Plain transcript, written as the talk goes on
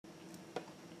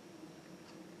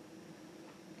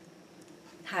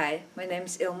Hi, my name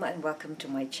is Ilma and welcome to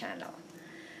my channel.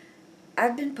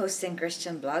 I've been posting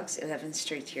Christian blogs 11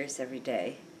 straight years every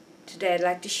day. Today I'd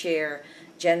like to share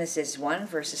Genesis 1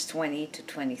 verses 20 to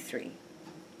 23.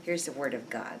 Here's the word of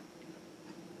God.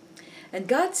 And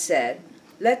God said,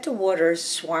 "Let the waters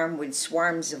swarm with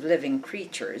swarms of living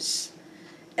creatures,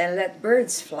 and let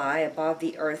birds fly above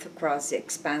the earth across the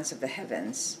expanse of the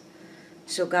heavens."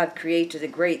 So God created the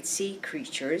great sea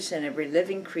creatures and every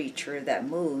living creature that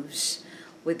moves,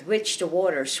 with which the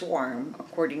waters swarm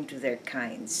according to their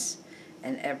kinds,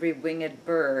 and every winged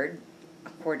bird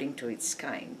according to its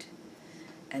kind.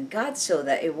 And God saw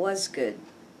that it was good.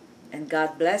 And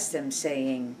God blessed them,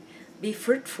 saying, "Be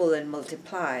fruitful and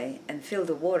multiply, and fill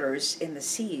the waters in the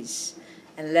seas,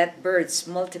 and let birds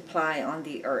multiply on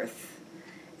the earth."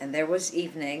 And there was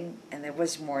evening, and there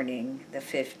was morning, the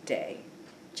fifth day.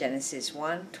 Genesis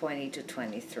 1, 20 to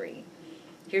 23.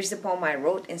 Here's the poem I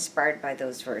wrote inspired by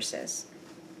those verses.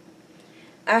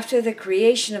 After the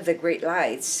creation of the great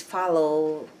lights,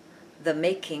 follow the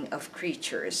making of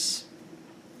creatures.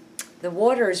 The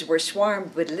waters were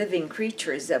swarmed with living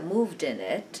creatures that moved in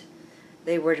it.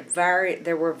 There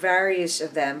were various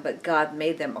of them, but God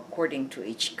made them according to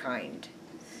each kind.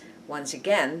 Once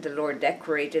again, the Lord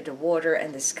decorated the water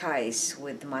and the skies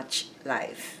with much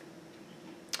life.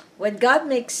 When God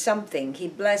makes something, He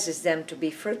blesses them to be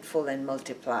fruitful and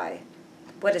multiply.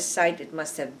 What a sight it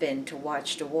must have been to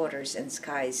watch the waters and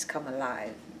skies come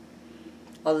alive.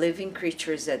 All living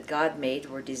creatures that God made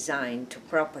were designed to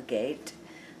propagate.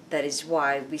 That is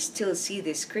why we still see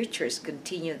these creatures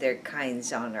continue their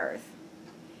kinds on earth.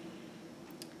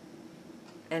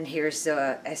 And here's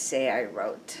the essay I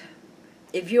wrote.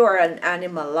 If you are an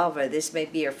animal lover, this may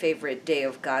be your favorite day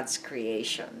of God's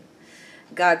creation.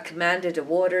 God commanded the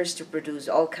waters to produce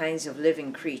all kinds of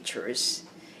living creatures.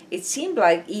 It seemed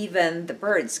like even the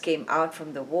birds came out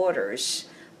from the waters,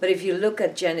 but if you look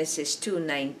at Genesis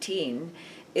 2:19,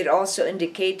 it also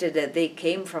indicated that they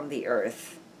came from the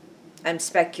earth. I'm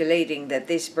speculating that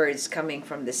these birds coming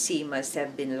from the sea must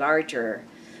have been larger,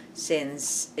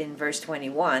 since in verse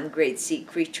 21, great sea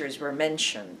creatures were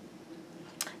mentioned.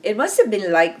 It must have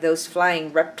been like those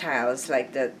flying reptiles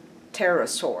like the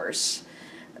pterosaurs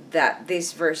that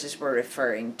these verses were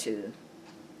referring to.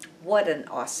 What an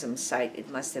awesome sight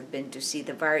it must have been to see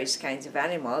the various kinds of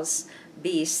animals,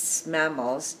 beasts,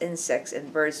 mammals, insects,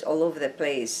 and birds all over the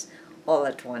place, all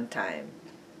at one time.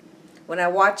 When I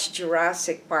watched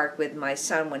Jurassic Park with my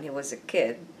son when he was a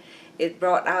kid, it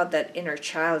brought out that inner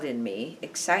child in me,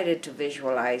 excited to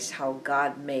visualize how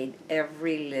God made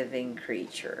every living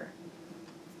creature.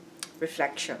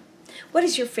 Reflection. What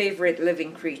is your favorite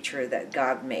living creature that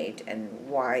God made, and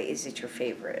why is it your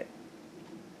favorite?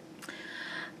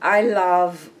 I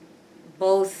love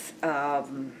both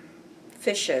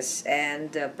fishes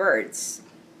and birds.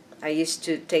 I used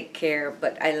to take care,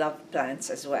 but I love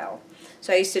plants as well.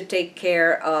 So I used to take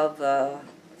care of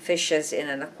fishes in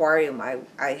an aquarium.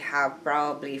 I have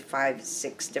probably 5,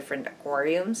 6 different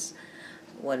aquariums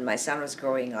when my son was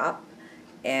growing up.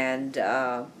 And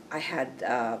I had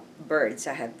birds.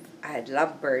 I had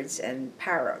lovebirds and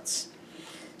parrots.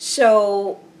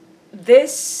 So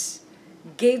this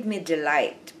gave me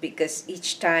delight, because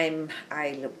each time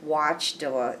I watched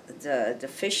the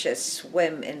fishes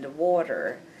swim in the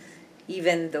water,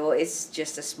 even though it's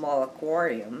just a small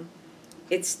aquarium,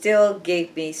 it still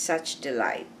gave me such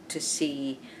delight to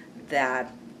see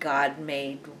that God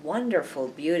made wonderful,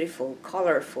 beautiful,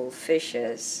 colorful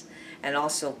fishes and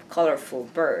also colorful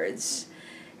birds.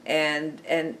 And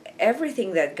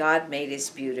everything that God made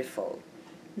is beautiful.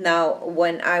 Now,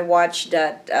 when I watched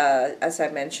that, as I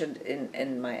mentioned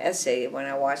in my essay, when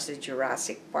I watched the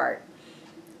Jurassic Park,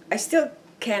 I still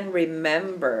can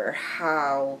remember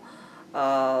how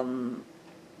the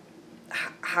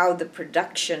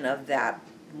production of that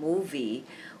movie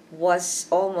was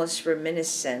almost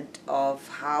reminiscent of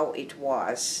how it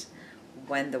was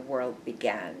when the world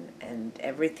began. And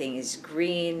everything is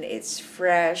green, it's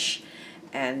fresh,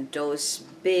 and those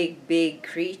big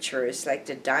creatures like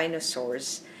the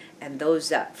dinosaurs and those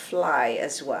that fly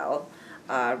as well,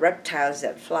 reptiles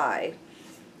that fly,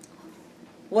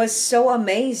 was so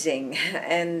amazing.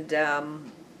 And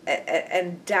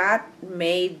that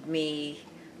made me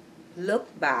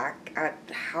look back at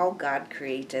how God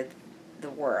created the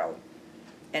world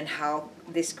and how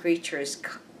these creatures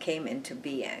came into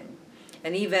being.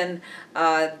 And even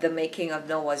the making of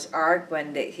Noah's Ark,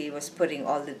 when he was putting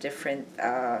all the different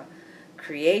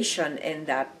creation in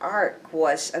that ark,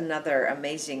 was another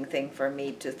amazing thing for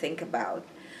me to think about.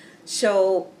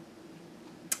 So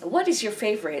what is your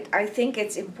favorite? I think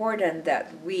it's important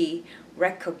that we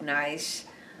recognize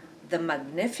the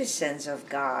magnificence of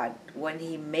God when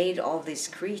He made all these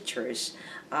creatures,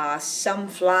 some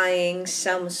flying,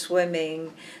 some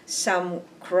swimming, some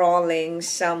crawling,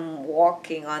 some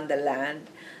walking on the land.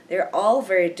 They're all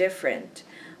very different.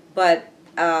 But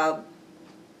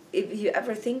if you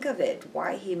ever think of it,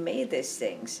 why He made these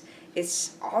things,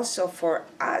 it's also for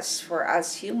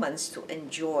us humans to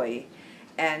enjoy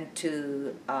and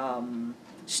to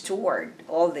steward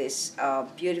all these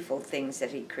beautiful things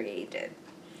that He created.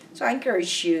 So I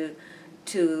encourage you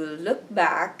to look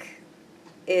back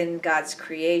in God's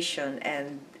creation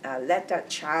and let that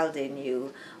child in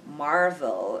you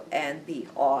marvel and be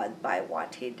awed by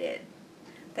what He did.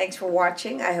 Thanks for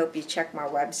watching. I hope you check my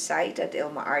website at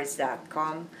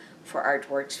ILMA'S.com for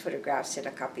artworks, photographs, and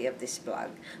a copy of this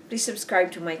blog. Please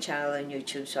subscribe to my channel on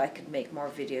YouTube so I could make more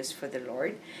videos for the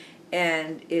Lord.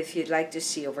 And if you'd like to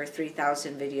see over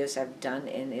 3,000 videos I've done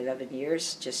in 11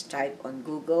 years, just type on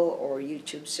Google or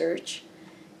YouTube search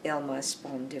ILMA'S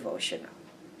Poem Devotional.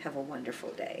 Have a wonderful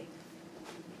day.